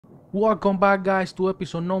Welcome back, guys, to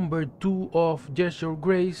episode number 2 of Just Your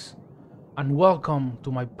Grace, and welcome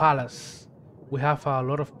to my palace. We have a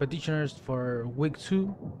lot of petitioners for week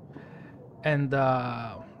 2, and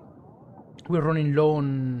we're running low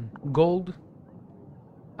on gold.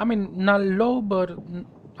 I mean, not low, but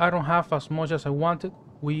I don't have as much as I wanted.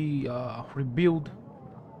 We rebuild,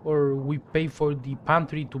 or we pay for the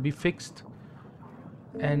pantry to be fixed,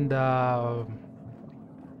 and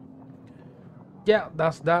yeah,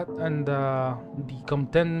 that's that. And the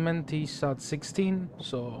contentment is at 16,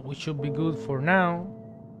 so we should be good for now.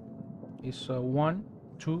 It's 1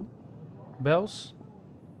 2 bells.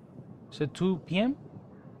 Is it 2 p.m?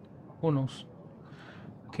 Who knows?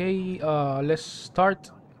 Okay, let's start.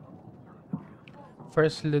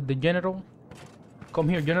 First, let the general come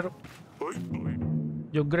here. General,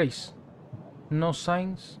 your grace, no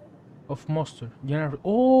signs of monster. General,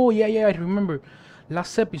 oh yeah, I remember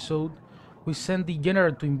last episode we sent the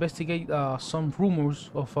general to investigate some rumors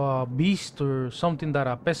of a beast or something that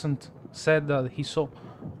a peasant said that he saw.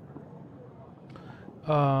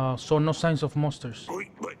 So no signs of monsters.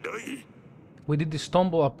 We did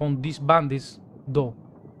stumble upon these bandits though,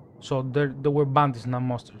 so there were bandits, not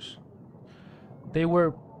monsters. They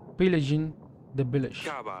were pillaging the village.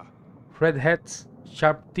 Red heads,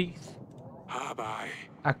 sharp teeth,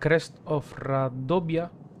 a crest of Radovia.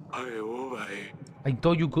 I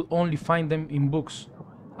thought you could only find them in books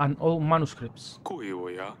and old manuscripts.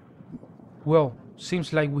 Well,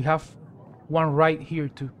 seems like we have one right here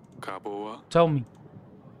too. Tell me,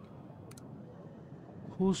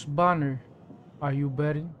 whose banner are you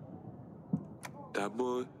bearing?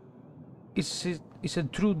 Is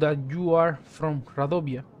it true that you are from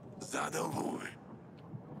Radovia?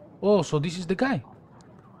 Oh, so this is the guy.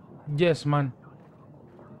 Yes, man.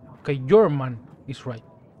 Okay, your man is right.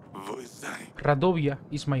 Radovia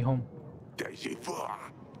is my home.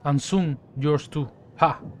 And soon yours too.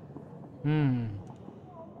 Ha!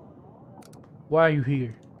 Why are you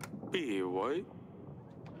here?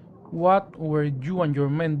 What were you and your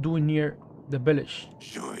men doing near the village?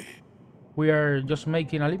 We are just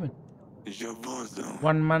making a living.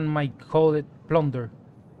 One man might call it plunder.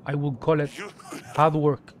 I would call it hard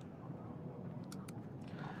work.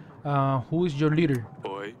 Who is your leader?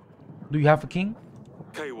 Do you have a king?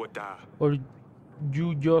 Or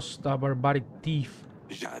you just a barbaric thief?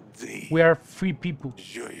 We are free people.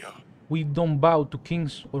 We don't bow to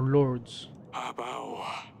kings or lords.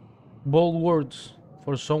 Bold words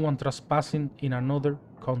for someone trespassing in another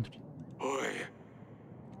country.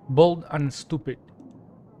 Bold and stupid.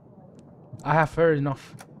 I have heard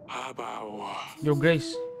enough. Your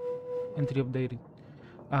Grace. Entry updated.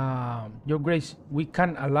 Your Grace, we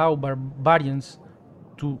can't allow barbarians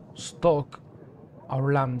to stalk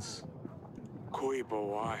our lands,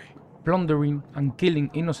 plundering and killing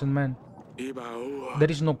innocent men. There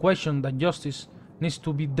is no question that justice needs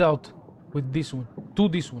to be dealt with this one.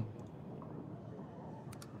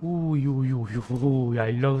 Ooh,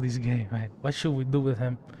 I love this game, man. What should we do with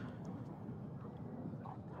him?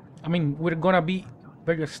 I mean, we're gonna be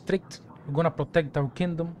very strict. We're gonna protect our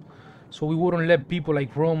kingdom, so we wouldn't let people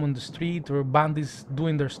like roam on the street or bandits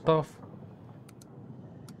doing their stuff.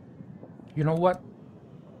 You know what?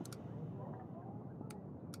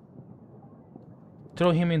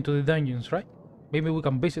 Throw him into the dungeons, right? Maybe we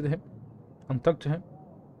can visit him and talk to him,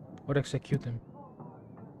 or execute him.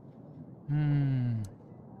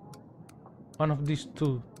 One of these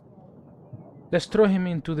two. Let's throw him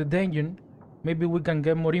into the dungeon. Maybe we can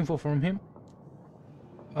get more info from him.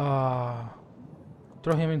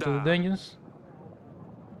 Throw him into the dungeons.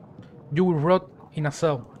 You will rot in a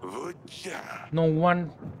cell. No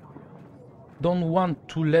one don't want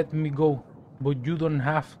to let me go, but you don't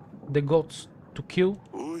have the guts to kill.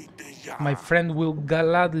 My friend will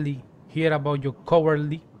gladly hear about your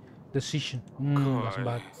cowardly decision. That's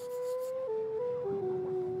bad.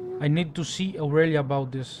 I need to see Aurelia about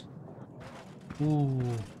this. Ooh,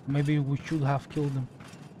 maybe we should have killed them.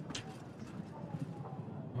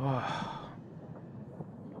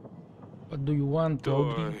 What do you want,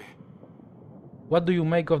 Audrey? What do you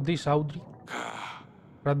make of this, Audrey?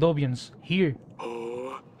 Radovians, here.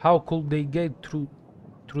 How could they get through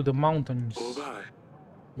the mountains?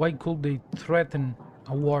 Why could they threaten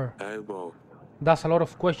a war? That's a lot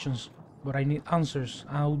of questions, but I need answers,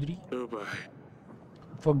 Audrey.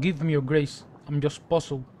 Forgive me, Your Grace. I'm just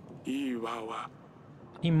puzzled.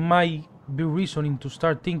 It might be reasoning to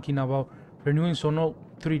start thinking about renewing some old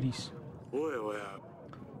treaties.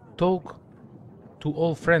 Talk to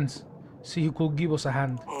old friends, see who could give us a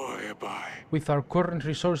hand. With our current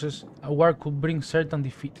resources, a war could bring certain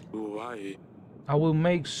defeat. I will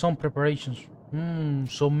make some preparations.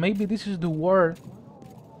 So maybe this is the war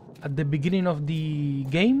at the beginning of the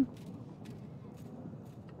game,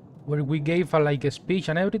 where we gave like a speech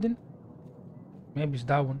and everything. Maybe it's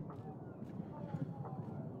that one.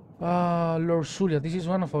 Lord Sulia, this is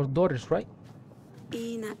one of our daughters, right?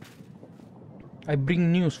 I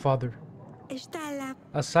bring news, father.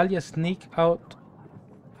 Azalia sneaked out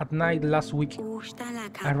at night last week.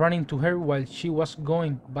 I ran into her while she was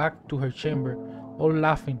going back to her chamber, all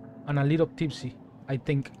laughing and a little tipsy, I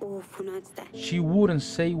think. She wouldn't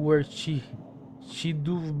say where she'd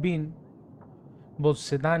been, but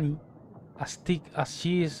Sedani, as thick as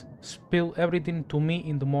she is, spilled everything to me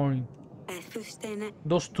in the morning.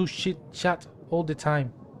 Those two chat all the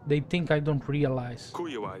time. They think I don't realize.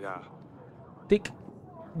 Thick,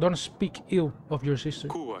 don't speak ill of your sister.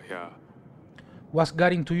 What's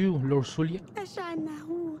got into you, Lord Sulia?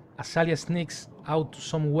 Azalia sneaks out to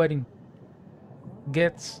some wedding,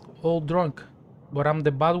 gets all drunk, but I'm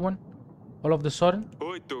the bad one all of the sudden.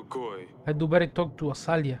 I do better talk to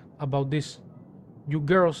Azalia about this. You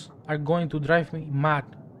girls are going to drive me mad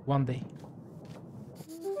one day.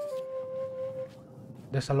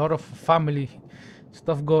 There's a lot of family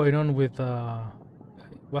stuff going on with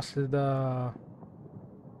what's the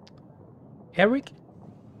Eric?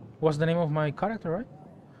 What's the name of my character, right?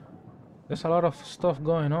 There's a lot of stuff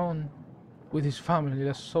going on with his family.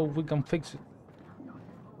 Let's so we can fix it.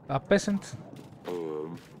 A peasant.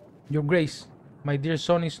 Your Grace, my dear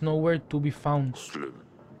son is nowhere to be found.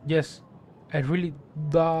 Yes, a really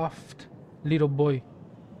daft little boy,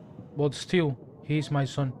 but still, he is my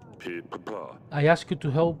son. I ask you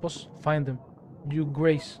to help us find them. Your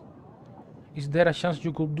Grace, is there a chance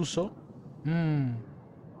you could do so?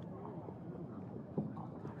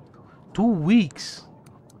 2 weeks.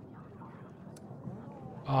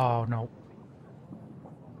 Oh no.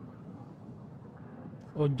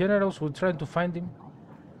 Our generals will try to find him.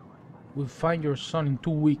 We'll find your son in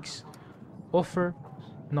 2 weeks. Offer?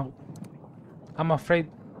 No. I'm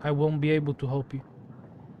afraid I won't be able to help you.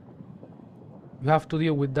 You have to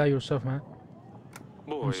deal with that yourself, man.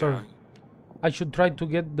 I'm sorry. I should try to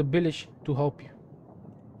get the village to help you.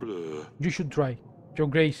 You should try. Your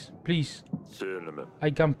Grace, please. I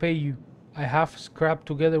can pay you. I have scrapped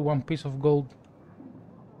together 1 piece of gold.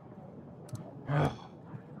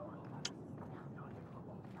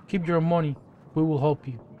 Keep your money. We will help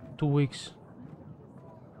you. 2 weeks.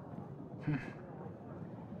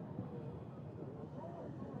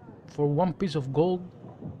 For 1 piece of gold?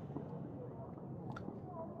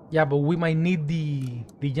 Yeah, but we might need the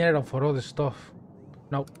general for all the stuff.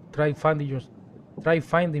 Now try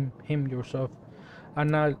finding him yourself. I'm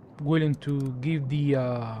not willing to give the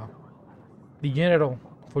general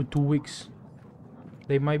for 2 weeks.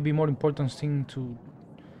 They might be more important thing to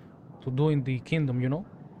do in the kingdom, you know.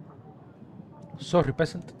 Sorry,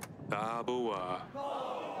 peasant.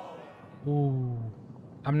 Ooh,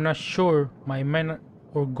 I'm not sure my men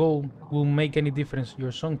or gold will make any difference.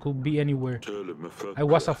 Your son could be anywhere. I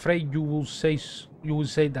was afraid you will say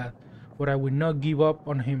that, but I will not give up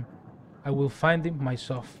on him. I will find him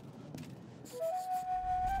myself.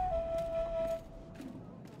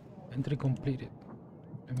 Entry completed.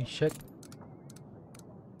 Let me check.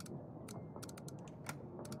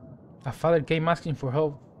 A father came asking for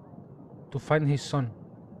help to find his son.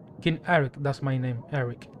 King Eric, that's my name,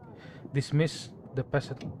 Eric. Dismiss the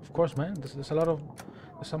peasant. Of course, man. There's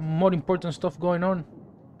some more important stuff going on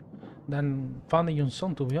than finding your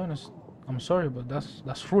son, to be honest. I'm sorry, but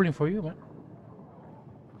that's ruling for you, man.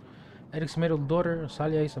 Eric's middle daughter,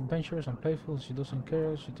 Azalia, is adventurous and playful. She doesn't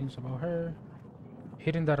care. She thinks about her.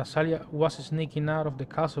 Hearing that Azalia was sneaking out of the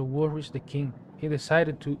castle worries the king. He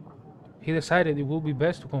decided it would be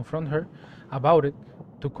best to confront her about it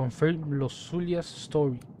to confirm Los Zulia's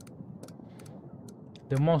story.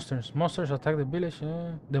 The monsters attack the village.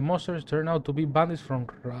 The monsters turn out to be bandits from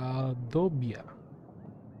Radovia,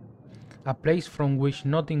 a place from which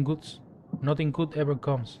nothing good ever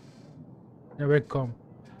come. The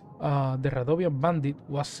Radovian bandit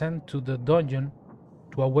was sent to the dungeon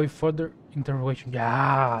to await further interrogation.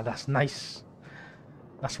 Yeah, that's nice.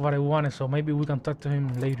 That's what I wanted, so maybe we can talk to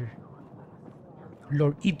him later.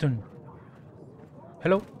 Lord Eaton.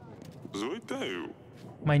 Hello?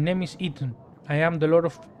 My name is Eaton. I am the Lord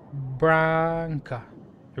of Branca,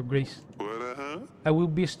 Your Grace. I will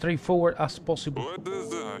be straightforward as possible.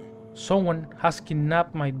 Someone has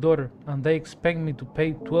kidnapped my daughter and they expect me to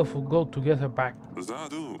pay 12 of gold to get her back.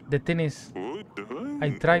 The thing is, I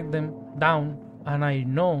tracked them down and I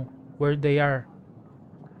know where they are.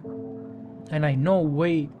 And I know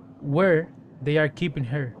where they are keeping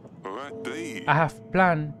her. I have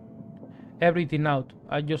planned everything out.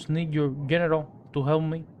 I just need your general to help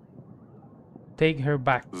me take her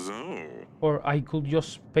back. Or I could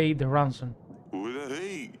just pay the ransom.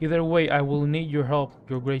 Either way, I will need your help,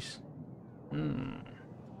 your grace. 2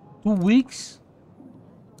 weeks?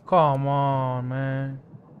 Come on, man.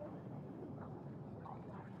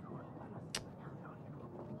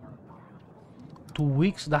 Two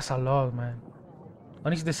weeks? That's a lot, man.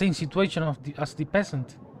 And it's the same situation as the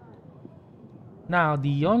peasant. Now,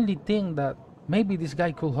 the only thing that maybe this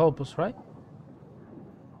guy could help us, right?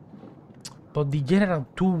 But the general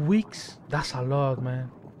 2 weeks? That's a lot,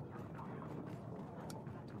 man.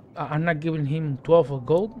 I'm not giving him 12 of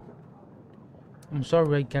gold. I'm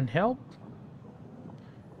sorry, I can't help.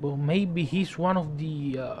 But maybe he's one of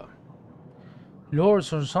the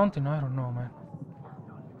lords or something. I don't know, man.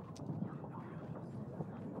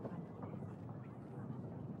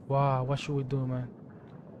 Wow, what should we do, man?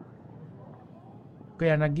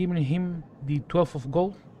 Okay, I'm not giving him the 12 of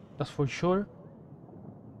gold. That's for sure.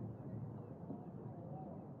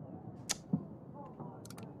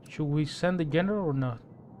 Should we send the general or not?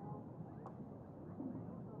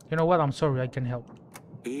 You know what? I'm sorry, I can help.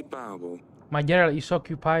 My general is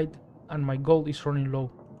occupied and my gold is running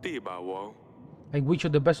low. I wish you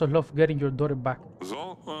the best of luck getting your daughter back.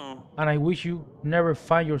 And I wish you never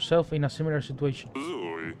find yourself in a similar situation.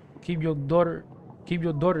 Keep your daughter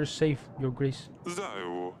safe, your grace.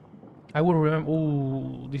 I will remember.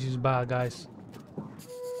 Ooh, this is bad, guys.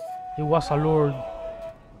 It was a lord.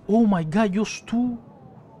 Oh my god, just two.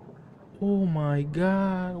 Oh my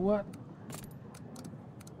god, what?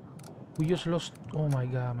 We just lost. Oh my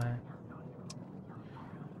god, man.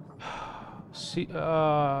 See,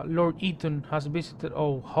 Lord Eaton has visited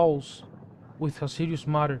our house with a serious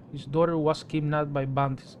matter. His daughter was kidnapped by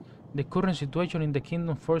bandits. The current situation in the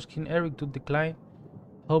kingdom forced King Eric to decline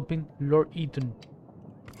helping Lord Eaton.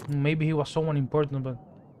 Maybe he was someone important, but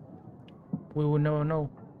we will never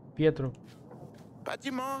know. Pietro.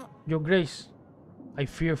 Your Grace, I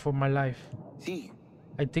fear for my life.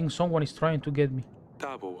 I think someone is trying to get me.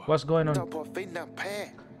 What's going on?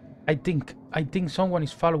 I think someone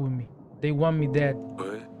is following me. They want me dead.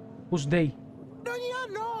 Who's they?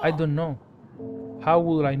 I don't know. How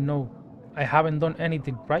will I know? I haven't done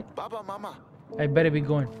anything, right? I better be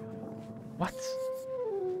going. What?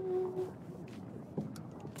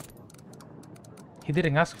 He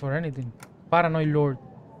didn't ask for anything. Paranoid Lord.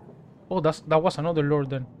 Oh, that was another lord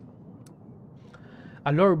then.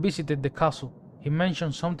 A lord visited the castle. He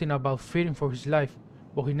mentioned something about fearing for his life,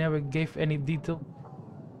 but he never gave any details.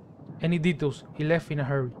 He left in a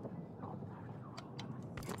hurry.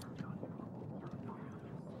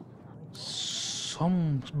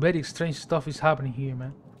 Some very strange stuff is happening here,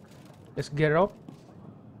 man. Let's get up.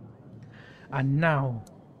 And now,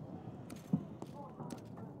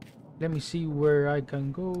 let me see where I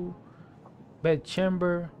can go. Bed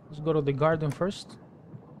chamber. Let's go to the garden first.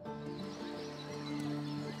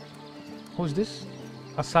 Who's this?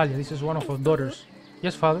 Azalia. This is one of our daughters.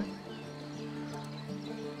 Yes, father.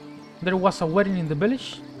 There was a wedding in the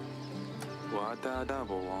village.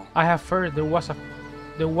 I have heard there was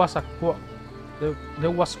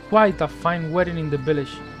quite a fine wedding in the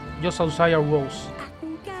village, just outside our walls.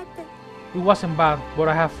 It wasn't bad, but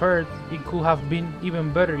I have heard it could have been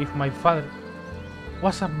even better if my father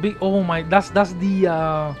was a big. Oh my! That's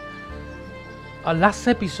the last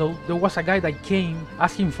episode. There was a guy that came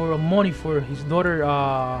asking for money for his daughter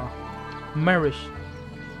marriage.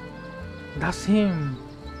 That's him.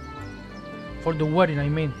 For the wedding, I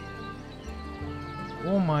mean.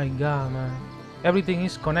 Oh my god, man! Everything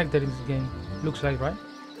is connected in this game. Looks like, right?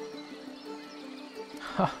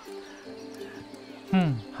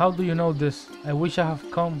 How do you know this? I wish I have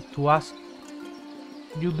come to ask.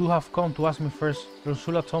 You do have come to ask me first.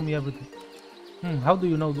 Ursula told me everything. How do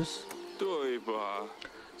you know this?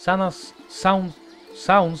 Sounds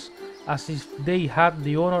as if they had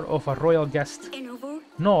the honor of a royal guest.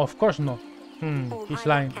 No, of course not. He's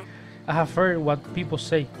lying. I have heard what people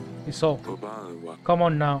say. It's all. Come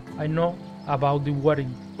on now. I know about the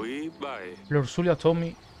wedding. Ursula told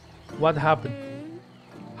me what happened.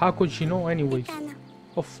 How could she know anyways?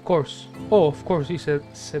 Of course. Oh, of course, he said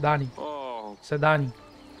Sedani. Sedani.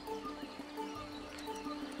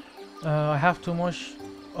 I have too much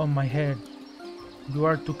on my head. You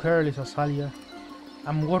are too careless, Azalia.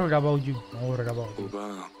 I'm worried about you. I'm worried about you.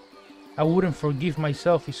 I wouldn't forgive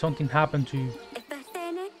myself if something happened to you.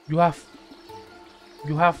 You have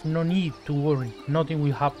no need to worry. Nothing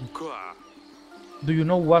will happen. Do you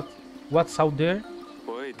know what's out there?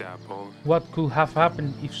 What could have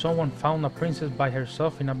happened if someone found a princess by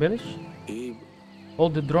herself in a village? All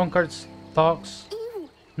the drunkards, thugs,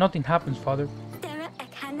 Nothing happens, father.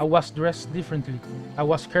 I was dressed differently. I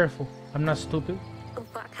was careful. I'm not stupid.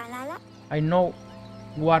 I know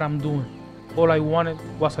what I'm doing. All I wanted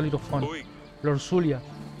was a little fun. Lord Zulia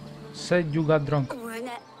said you got drunk.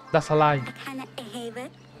 That's a lie.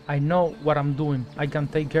 I know what I'm doing. I can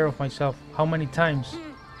take care of myself. How many times?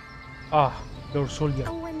 Ah, Lord Zulia.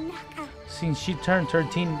 Since she turned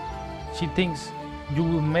 13, she thinks you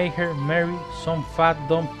will make her marry some fat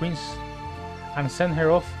dumb prince and send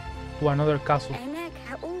her off to another castle.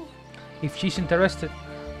 If she's interested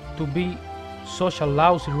to be such a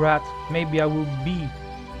lousy rat, maybe it will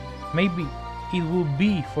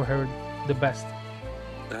be for her the best.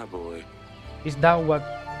 That boy. Is that what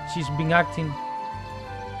she's been acting?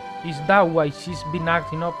 Is that why she's been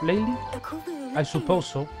acting up lately? I suppose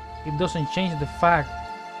so. It doesn't change the fact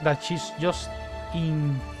that she's just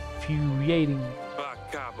infuriating.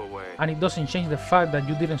 And it doesn't change the fact that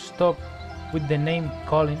you didn't stop with the name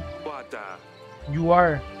calling. You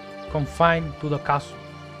are confined to the castle.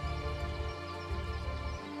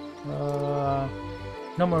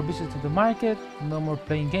 No more visits to the market, no more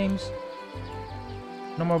playing games.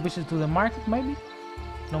 No more visits to the market, maybe?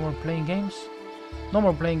 No more playing games? No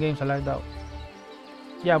more playing games, I like that.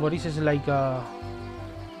 Yeah, but this is like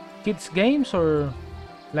kids games or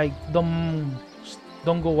like don't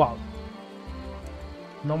go out.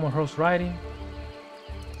 No more horse riding.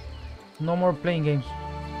 No more playing games.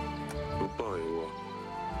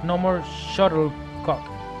 No more shuttlecock,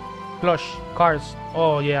 plush cards.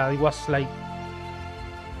 Oh yeah, it was like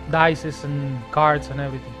dice and cards and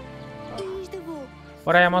everything.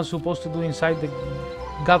 What am I supposed to do inside the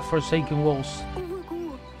godforsaken walls?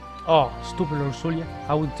 Oh, stupid Lord Zulia.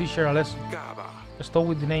 I will teach her a lesson. Stop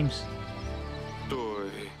with the names.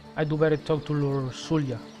 I do better talk to Lord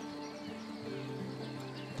Zulia.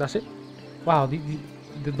 That's it? Wow,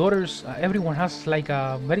 the daughters, everyone has like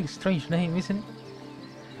a very strange name, isn't it?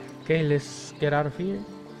 Okay, let's get out of here.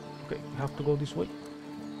 Okay, we have to go this way.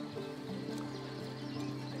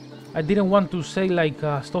 I didn't want to say like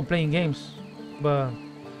stop playing games, but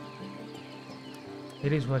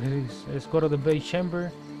it is what it is. Let's go to the base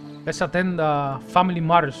chamber. Let's attend family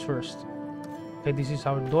matters first. Okay, this is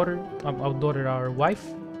our daughter, our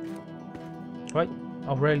wife, right?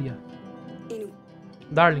 Aurelia.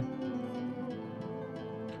 Darling,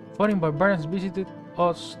 foreign barbarians visited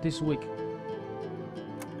us this week.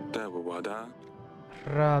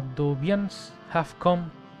 Radovians have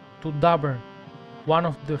come to Davern. One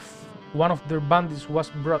of their bandits was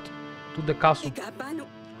brought to the castle.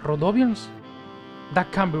 Radovians?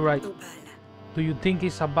 That can't be right. Do you think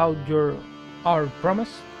it's about our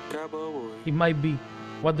promise? It might be.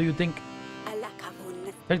 What do you think?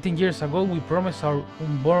 13 years ago, we promised our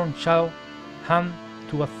unborn child hand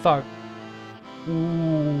to a thug.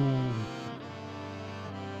 Ooh.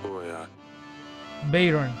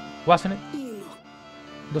 Baron, wasn't it?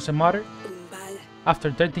 Doesn't matter.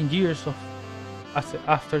 After 13 years, a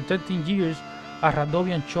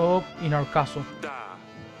Radovian showed up in our castle.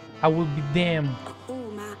 I will be damned.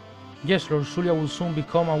 Yes, Lord Zulia will soon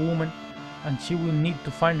become a woman, and she will need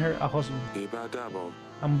to find her a husband.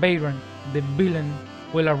 And Baron, the villain,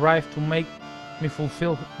 will arrive to make me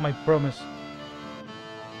fulfill my promise.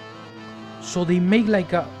 So they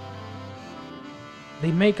make a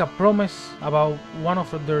promise about one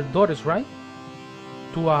of their daughters, right?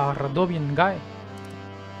 To a Radovian guy.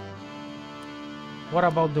 What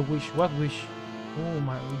about the wish? What wish? Oh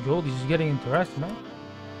my god, this is getting interesting, man.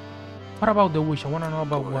 What about the wish? I want to know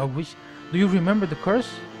about what wish. Do you remember the curse?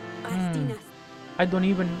 I don't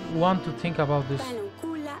even want to think about this.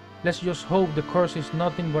 Let's just hope the curse is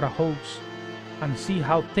nothing but a hoax and see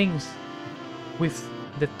how things with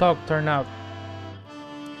the talk turn out.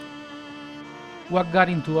 What got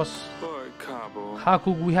into us? How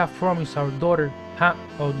could we have promised our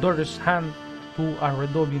daughter's hand to a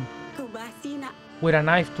Radovian? With a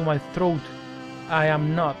knife to my throat, I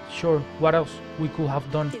am not sure what else we could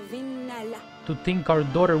have done. To think our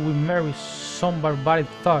daughter will marry some barbaric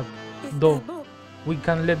thug, though. We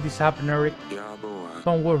can't let this happen, Eric.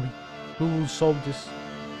 Don't worry, we will solve this.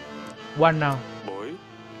 What now?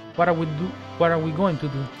 What are we going to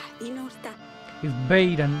do? If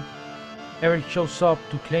Baden ever shows up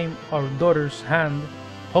to claim our daughter's hand,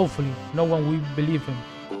 hopefully no one will believe him.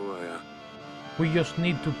 We just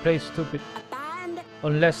need to play stupid.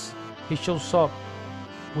 Unless he shows up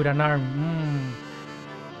with an army.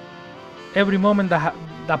 Every moment that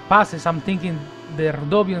passes, I'm thinking the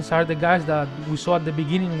Radovians are the guys that we saw at the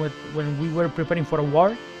beginning when we were preparing for a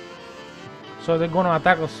war. So they're gonna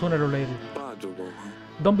attack us sooner or later.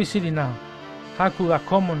 Don't be silly now. How could a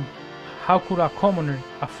commoner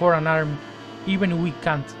afford an army Even we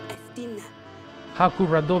can't. How could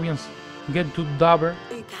Radovians get to Dover?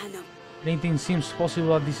 Anything seems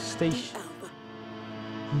possible at this stage.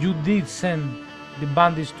 You did send the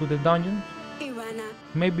bandits to the dungeon?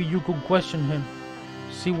 Maybe you could question him,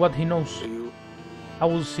 see what he knows. I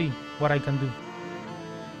will see what I can do.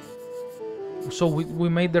 So we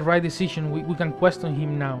made the right decision. We can question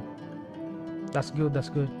him now. That's good, that's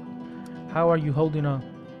good. How are you holding up?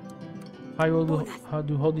 How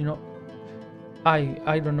do you holding up?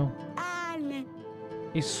 I don't know.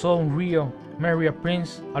 It's so unreal. Marry a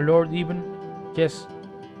prince, a lord even. Yes,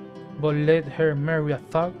 but let her marry a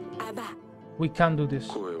thug? We can't do this.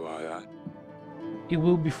 It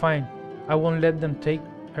will be fine. I won't let them take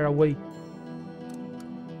her away.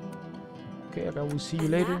 Okay, I will see you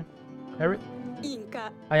later. Eric?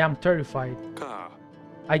 I am terrified.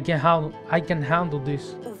 I can handle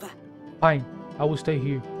this. Fine, I will stay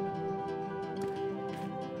here.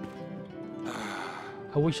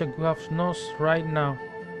 I wish I could have snows right now.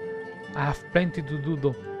 I have plenty to do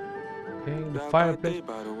though. Okay, the fireplace.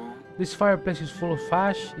 This fireplace is full of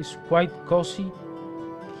ash. It's quite cozy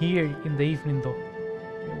here in the evening though.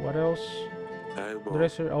 Okay, what else?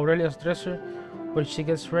 Dresser, Aurelia's dresser, where she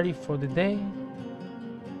gets ready for the day.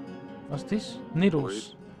 What's this?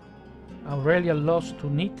 Needles. Aurelia loves to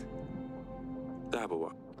knit.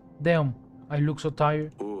 Damn, I look so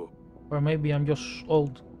tired. Or maybe I'm just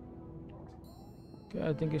old. Okay,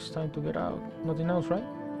 I think it's time to get out. Nothing else, right?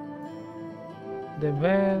 The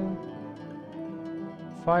bed.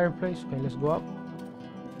 Fireplace. Okay, let's go up.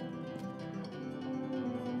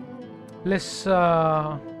 Let's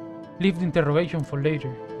leave the interrogation for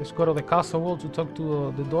later. Let's go to the castle wall to talk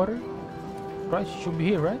to the daughter. Right, she should be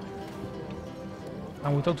here, right?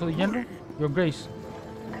 And we talk to the general. Your Grace.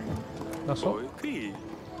 That's all.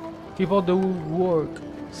 Keep all the work.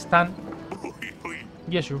 Stand.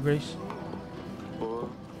 Yes, Your Grace.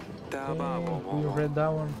 Okay, we read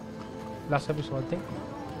that one last episode, I think.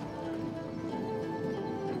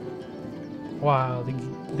 Wow,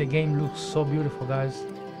 the game looks so beautiful, guys.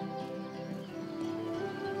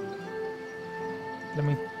 Let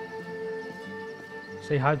me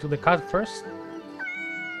say hi to the cat first.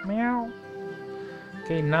 Meow.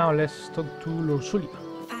 Okay, now let's talk to Lord Zulia.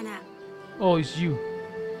 Oh, it's you.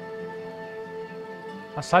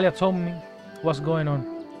 Azalia told me what's going on.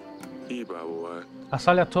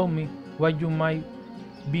 Azalia told me why you might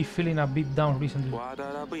be feeling a bit down recently.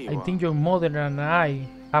 I think your mother and I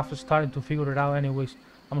have started to figure it out anyways.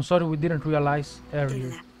 I'm sorry we didn't realize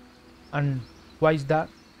earlier. And why is that?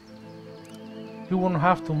 You won't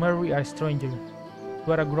have to marry a stranger.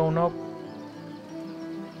 You are a grown-up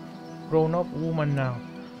woman now.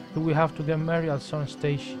 You will have to get married at some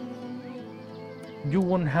stage. You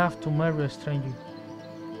won't have to marry a stranger.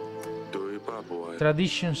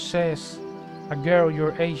 Tradition says a girl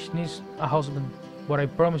your age needs a husband, but I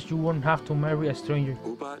promise you won't have to marry a stranger.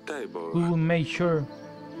 We will make sure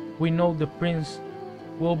we know the prince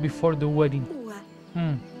well before the wedding.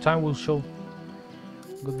 Time will show.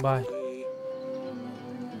 Goodbye.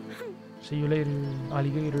 See you later,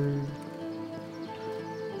 alligator.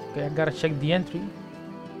 Okay, I gotta check the entry.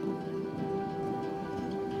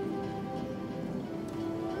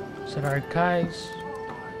 Set archives.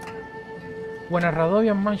 When a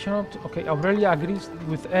Radovian mansion up, okay, Aurelia agrees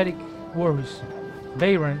with Eric worries.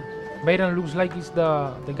 Bayron looks like he's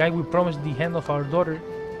the guy we promised the hand of our daughter.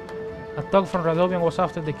 A thug from Radovian was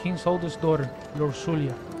after the king's oldest daughter, Lord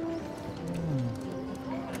Zulia.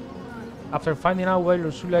 After finding out why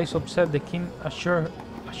Lord Zulia is upset, the king assured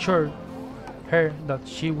her that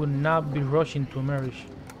she would not be rushing to marriage.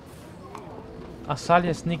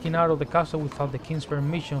 Azalia, sneaking out of the castle without the king's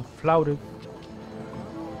permission, flouted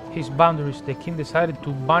his boundaries. The king decided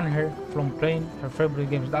to ban her from playing her favorite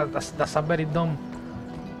games. That's a very dumb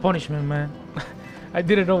punishment, man. I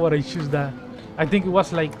didn't know what I choose that. I think it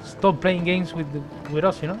was like stop playing games with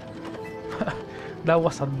us, you know. That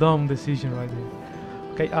was a dumb decision right there.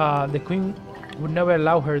 Okay, the queen would never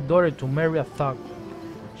allow her daughter to marry a thug.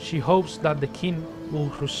 She hopes that the king will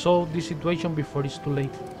resolve this situation before it's too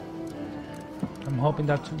late. I'm hoping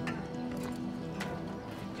that too.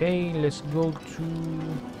 Okay, let's go to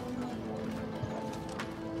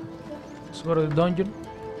the dungeon.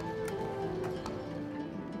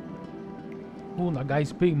 Ooh, that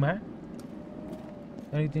guy's big, man.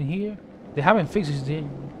 Anything here? They haven't fixed this.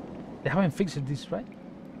 They haven't fixed this, right?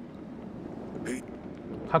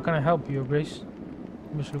 How can I help you, Your Grace?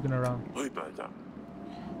 I'm just looking around.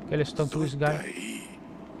 Okay, let's talk to this guy.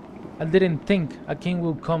 I didn't think a king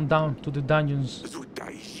would come down to the dungeons.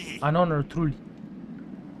 An honor, truly.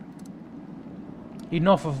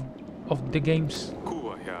 Enough of the games.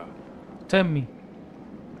 Tell me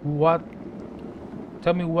what.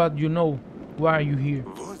 Tell me what you know. Why are you here?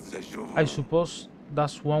 I suppose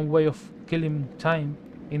that's one way of killing time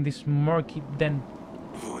in this murky den.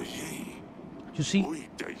 You see,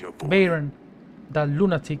 Baron, that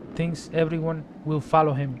lunatic thinks everyone will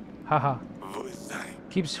follow him. Haha.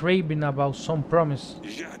 Keeps raving about some promise.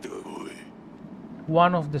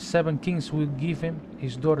 One of the 7 kings will give him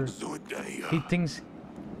his daughter. He thinks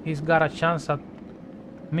he's got a chance at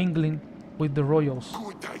mingling with the royals.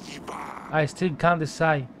 I still can't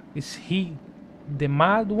decide. Is he the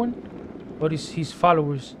mad one, or is his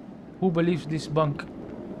followers who believes this bunk,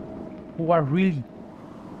 who are really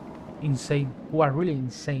insane?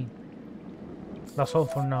 That's all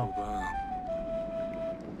for now.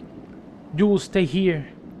 You will stay here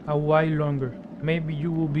a while longer. Maybe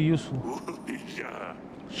you will be useful.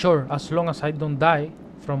 Sure, as long as I don't die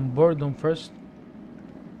from boredom first.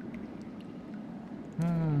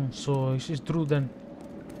 So this is true then.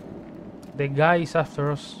 The guy is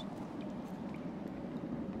after us.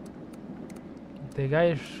 The guy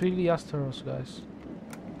is really after us, guys.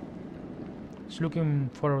 He's looking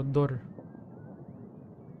for our daughter.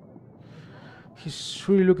 He's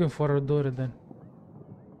really looking for our daughter then.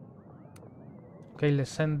 Okay,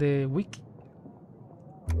 let's send the wiki.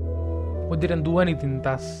 We didn't do anything,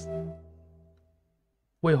 that's...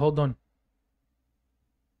 Wait, hold on.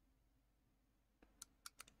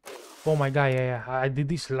 Oh my god, yeah. I did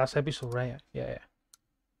this last episode, right? Yeah.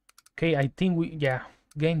 Okay, I think we,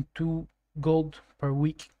 gain 2 gold per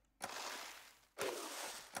week.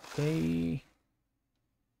 Okay.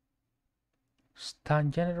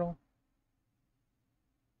 Stand general.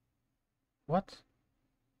 What?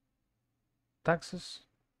 Taxes?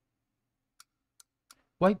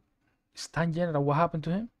 Wait, Stand general, what happened to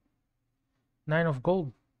him? 9 of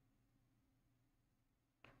gold.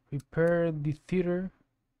 Repair the theater.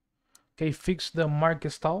 Okay, fix the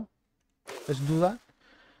market stall. Let's do that.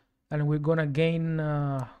 And we're gonna gain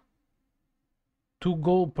 2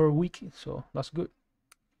 gold per week, so that's good.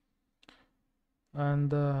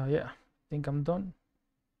 And yeah, I think I'm done.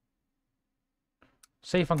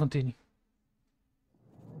 Save and continue.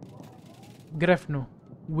 Grefno,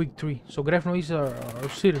 week 3. So Grefno is our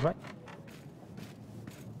city, right?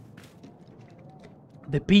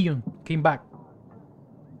 The pigeon came back.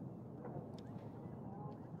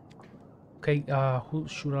 Okay, who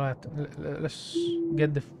should I let's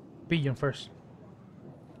get the pigeon first.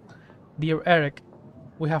 Dear Eric,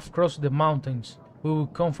 we have crossed the mountains. We will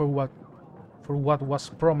come for what was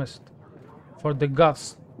promised. For the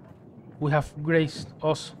gods, we have graced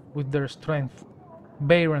us with their strength.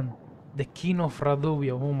 Baron, the king of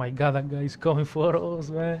Radovia. Oh my god, that guy is coming for us,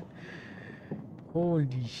 man.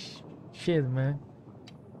 Holy shit, man.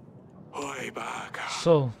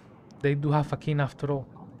 So, they do have a king after all.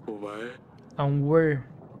 And where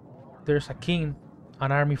there's a king,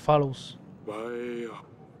 an army follows.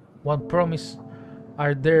 What promise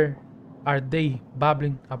are they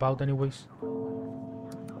babbling about anyways?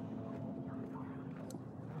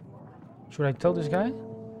 Should I tell this guy?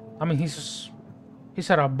 I mean, he's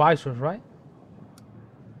our advisor, right?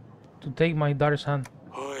 To take my daughter's hand.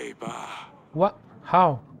 What?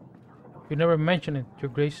 How? You never mentioned it,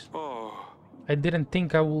 Your Grace. I didn't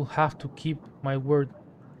think I would have to keep my word.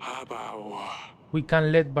 We can't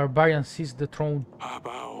let barbarians seize the throne.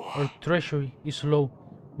 Our treasury is low,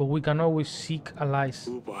 but we can always seek allies.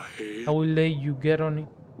 I will let you get on it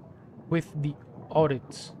with the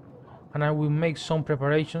audits, and I will make some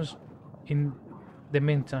preparations in the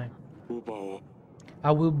meantime.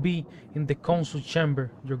 I will be in the council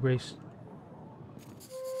chamber, Your Grace.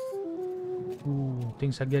 Ooh,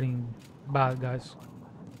 things are getting bad, guys.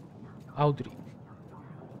 Audrey.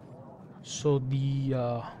 So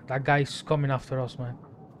that guy's coming after us, man.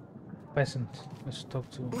 Peasant. Let's talk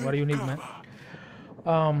to. What do you need, man?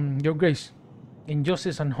 Your Grace,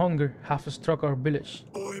 injustice and hunger have struck our village.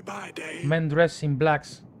 Men dressed in black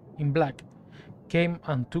came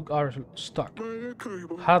and took our stock.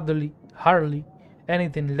 Hardly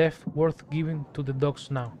anything left worth giving to the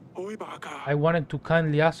dogs now. I wanted to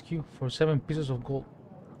kindly ask you for 7 pieces of gold,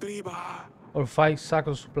 or 5 sacks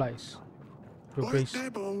of supplies, Your Grace.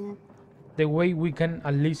 The way we can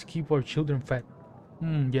at least keep our children fed.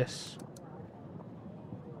 Yes.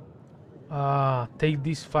 Take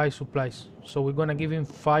these 5 supplies. So we're gonna give him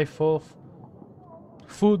 5 of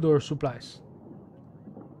food or supplies.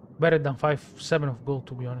 Better than 7 of gold,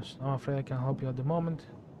 to be honest. I'm afraid I can't help you at the moment.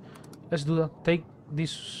 Let's do that. Take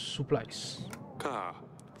these supplies.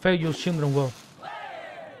 Feed your children well.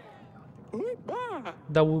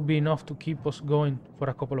 That will be enough to keep us going for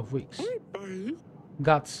a couple of weeks.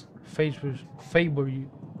 Gods favor you.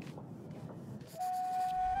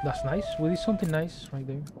 That's nice. We did something nice right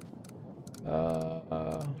there.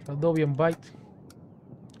 Radovian bite.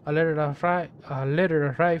 A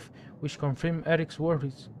letter arrived which confirmed Eric's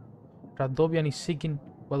worries. Radovian is seeking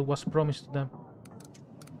what was promised to them.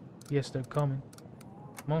 Yes, they're coming.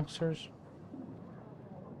 Monsters.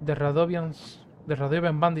 The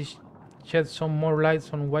Radovian bandits shed some more light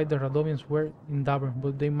on why the Radovians were in Davern,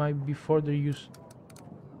 but they might be further used.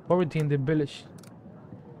 Poverty in the village.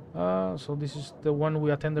 So this is the one we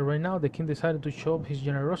attended right now. The king decided to show up his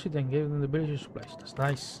generosity and gave them the villagers supplies. That's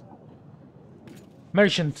nice.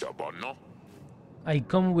 Merchant. I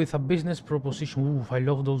come with a business proposition. Ooh, I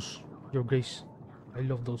love those, your grace. I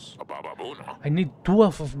love those. I need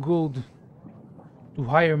 12 of gold to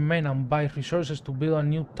hire men and buy resources to build a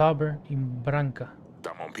new tavern in Branca.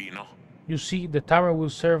 You see, the tavern will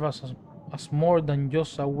serve as more than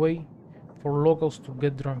just a way for locals to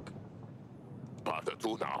get drunk.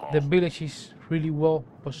 The village is really well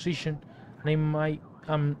positioned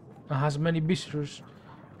and has many visitors,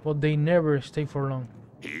 but they never stay for long.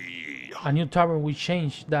 A new tavern will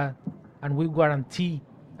change that and will guarantee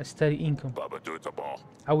a steady income.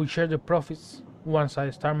 I will share the profits once I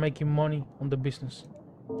start making money on the business.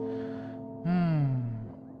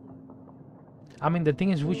 I mean, the thing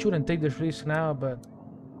is, we shouldn't take the risk now, but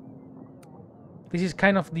this is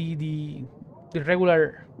kind of the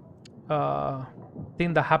regular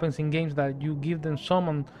thing that happens in games, that you give them some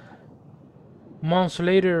and months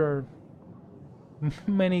later or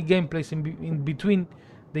many gameplays in between,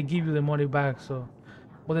 they give you the money back. So,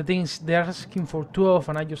 but the thing is, they're asking for 12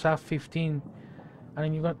 and I just have 15,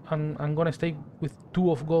 and I'm gonna stay with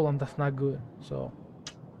 2 of gold, and that's not good. So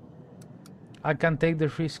I can't take the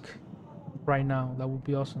risk right now. That would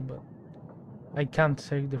be awesome, but I can't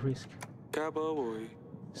take the risk.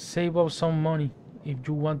 Save up some money if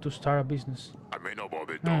you want to start a business.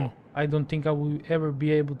 I don't think I will ever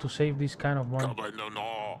be able to save this kind of money.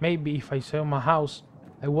 Maybe if I sell my house.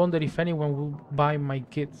 I wonder if anyone will buy my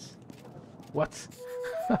kids. What?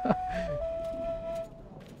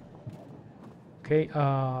 Okay,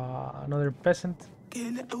 another peasant.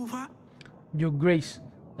 Your grace,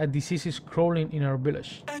 a disease is crawling in our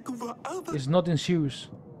village. It's nothing serious.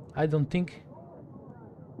 I don't think.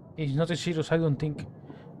 It's not as serious, I don't think.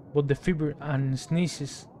 But the fever and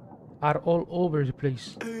sneezes are all over the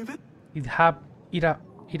place. It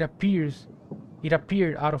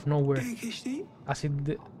appeared out of nowhere, as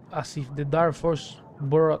if the dark force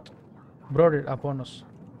brought it upon us.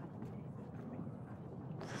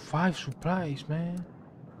 5 supplies, man.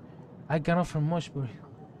 I can't offer much, but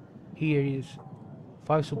here it is.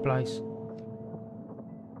 5 supplies.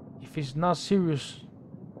 If it's not serious,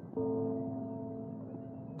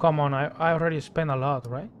 come on, I already spent a lot,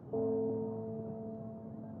 right?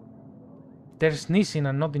 They're sneezing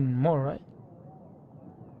and nothing more, right?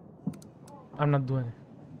 I'm not doing it.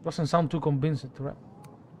 Doesn't sound too convincing, right?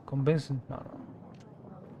 Convincing? No.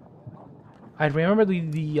 I remember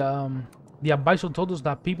the advisor told us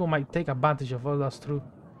that people might take advantage of all. That's true.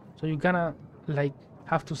 So you kinda like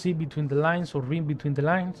have to see between the lines or read between the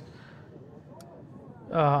lines.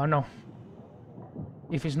 No.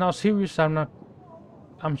 If it's not serious,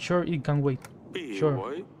 I'm sure it can wait. Sure.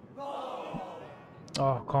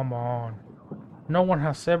 Oh, come on. No one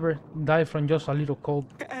has ever died from just a little cold.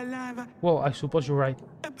 Well, I suppose you're right.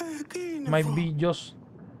 Might be just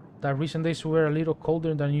that recent days were a little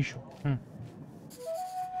colder than usual.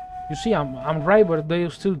 You see, I'm right, but they'll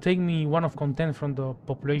still take me 1 of content from the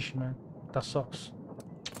population, man. That sucks.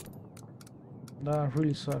 That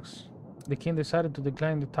really sucks. The king decided to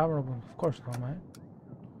decline the tower. Of course not, man.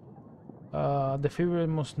 The fever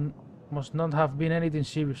must not have been anything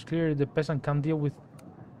serious. Clearly, the peasant can deal with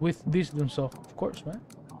this themselves. Of course, man.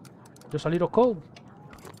 Just a little cold.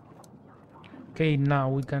 Okay, now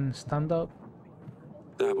we can stand up.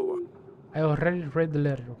 I already read the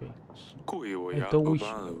letter. Okay.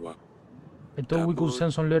 I thought we could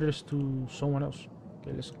send some letters to someone else.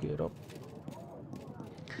 Okay, let's get up.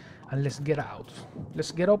 And let's get out.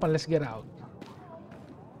 Let's get up and let's get out.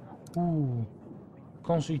 Ooh.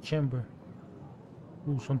 Council chamber.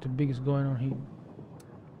 Ooh, something big is going on here.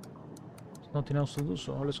 There's nothing else to do,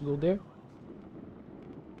 so let's go there.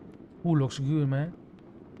 Ooh, looks good, man.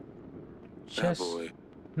 Chest.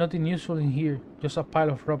 Nothing useful in here. Just a pile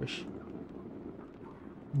of rubbish.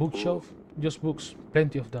 Bookshelf. Just books.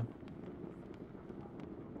 Plenty of them.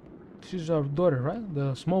 This is our daughter, right?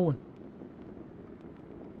 The small one.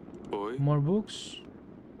 More books.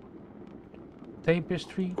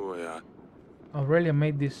 Tapestry. Aurelia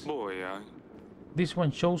made this. This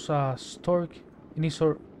one shows a stork.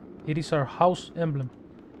 It is our house emblem.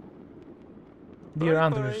 Dear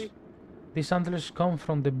Andres, These antlers come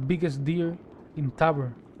from the biggest deer in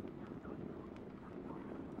Tabor.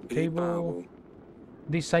 Table.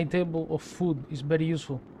 This side table of food is very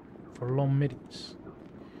useful for long meetings.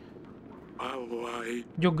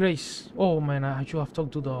 Your Grace. Oh man, I should have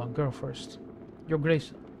talked to the girl first. Your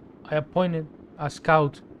Grace, I appointed a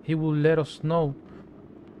scout. He will let us know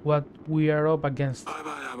what we are up against.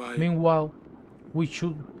 Meanwhile, we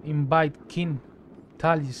should invite King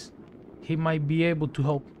Talis. He might be able to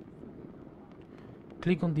help.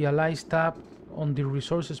 Click on the Allies tab on the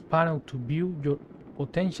Resources panel to view your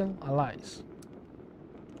potential allies.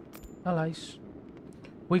 Allies.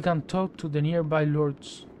 We can talk to the nearby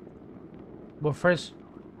lords. But first,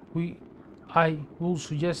 I will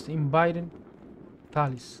suggest inviting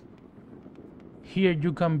Talis. Here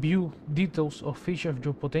you can view details of each of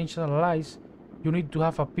your potential allies. You need to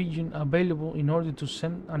have a pigeon available in order to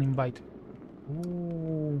send an invite.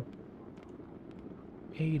 Ooh.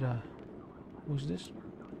 Ada. Who's this?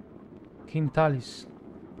 King Talis.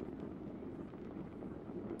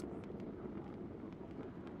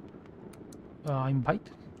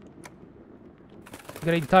 Invite.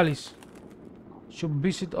 Great Talis should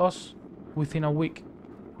visit us within a week.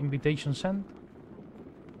 Invitation sent.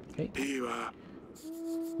 Okay.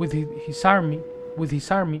 With his army,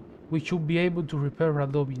 we should be able to repair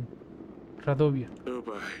Radovia.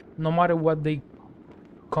 No matter what they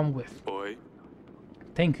come with.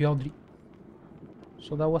 Thank you, Audrey.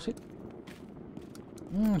 So that was it.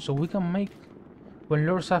 So we can make, when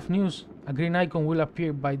lords have news, a green icon will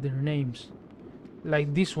appear by their names.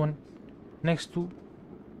 Like this one, next to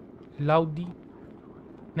Lady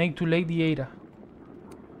Ada.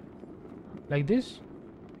 Like this?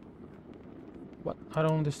 What? I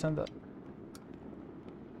don't understand that.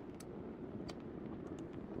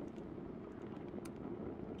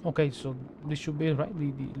 Okay, so this should be it, right?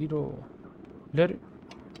 The little letter.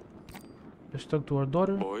 Let's talk to our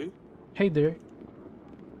daughter. Hey there.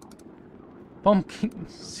 Pumpkin,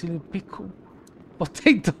 silly pickle,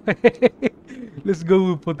 potato head. Let's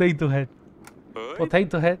go with potato head.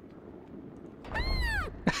 Potato head.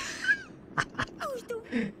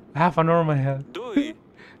 I have a normal head.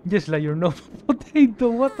 Just like your normal potato.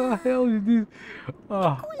 What the hell is this?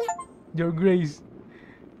 Ah, Your Grace.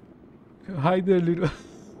 Hi there, little.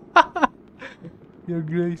 Your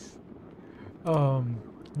Grace.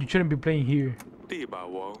 You shouldn't be playing here.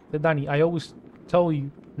 Danny, I always tell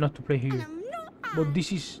you not to play here. But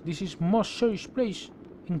this is most cherished place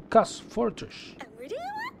in Cass Fortress.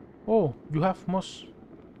 Oh, you have most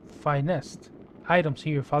finest items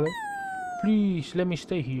here, father. Please let me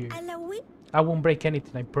stay here. I won't break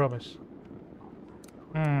anything, I promise.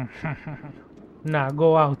 Nah,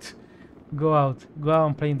 go out. Go out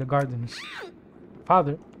and play in the gardens.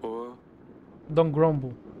 Father, don't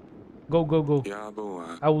grumble. Go.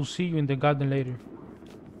 I will see you in the garden later.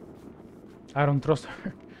 I don't trust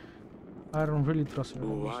her. I don't really trust her.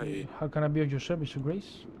 How can I be of your service, Your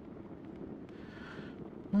Grace?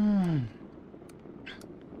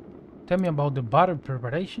 Tell me about the battle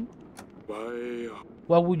preparation.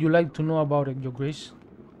 What would you like to know about it, Your Grace?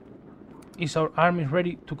 Is our army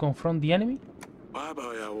ready to confront the enemy?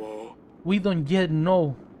 We don't yet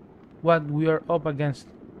know what we are up against,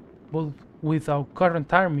 but with our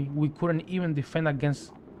current army, we couldn't even defend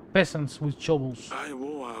against peasants with shovels.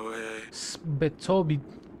 Svetovit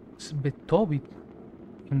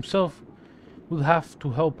himself would have to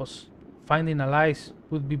help us. Finding allies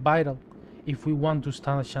would be vital if we want to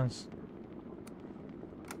stand a chance.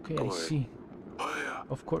 Okay, I see.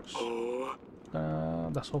 Of course.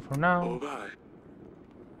 That's all for now.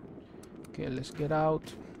 Okay, let's get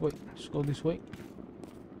out. Wait, let's go this way.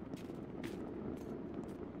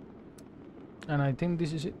 And I think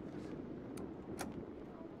this is it.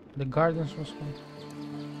 The gardens was fun.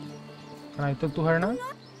 Can I talk to her now?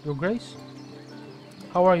 Your Grace?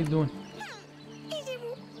 How are you doing?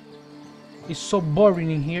 It's so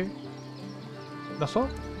boring in here. That's all?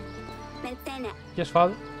 Yes,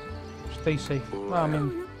 father. Stay safe. I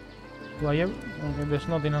mean, do I ever? Okay, there's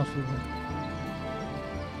nothing else to do.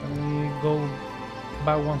 Let me go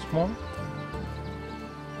back once more.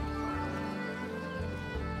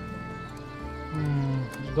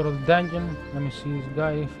 Let's go to the dungeon. Let me see this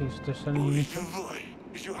guy if there's any mission.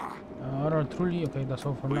 Order truly. Okay, that's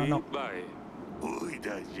all for now. No.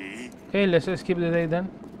 Okay, let's skip the day then.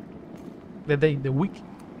 The week.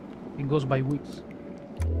 It goes by weeks.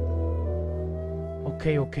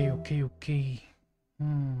 Okay.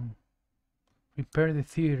 Prepare the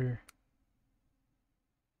theater.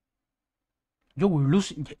 Yo, we're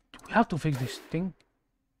losing. We have to fix this thing.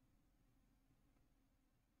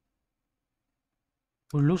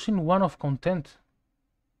 We're losing one of content.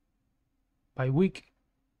 by week.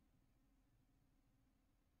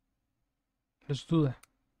 Let's do that.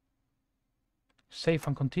 Save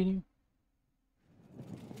and continue.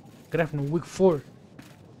 Graph from week 4.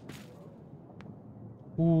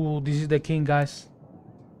 Ooh, this is the king, guys.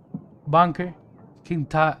 Bunker, King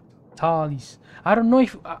Talis. I don't know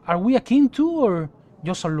if are we a king too or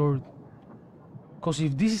just a lord. Because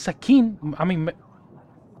if this is a king, I mean,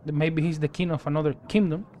 maybe he's the king of another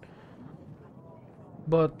kingdom.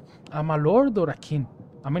 But I'm a lord or a king?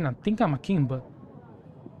 I mean, I think I'm a king, but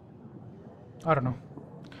I don't know.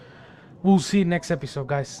 We'll see next episode,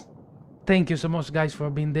 guys. Thank you so much, guys, for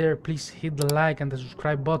being there. Please hit the like and the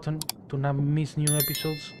subscribe button to not miss new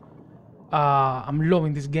episodes. I'm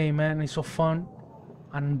loving this game, man. It's so fun,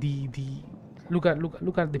 and the look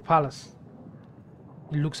at the palace.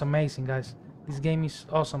 It looks amazing, guys. This game is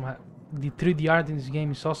awesome. The 3D art in this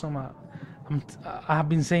game is awesome. I have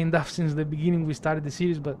been saying that since the beginning we started the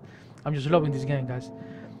series, but I'm just loving this game, guys.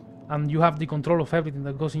 And you have the control of everything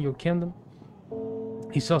that goes in your kingdom.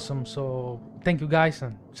 It's awesome. So thank you, guys,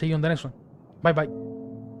 and see you on the next one. Bye bye.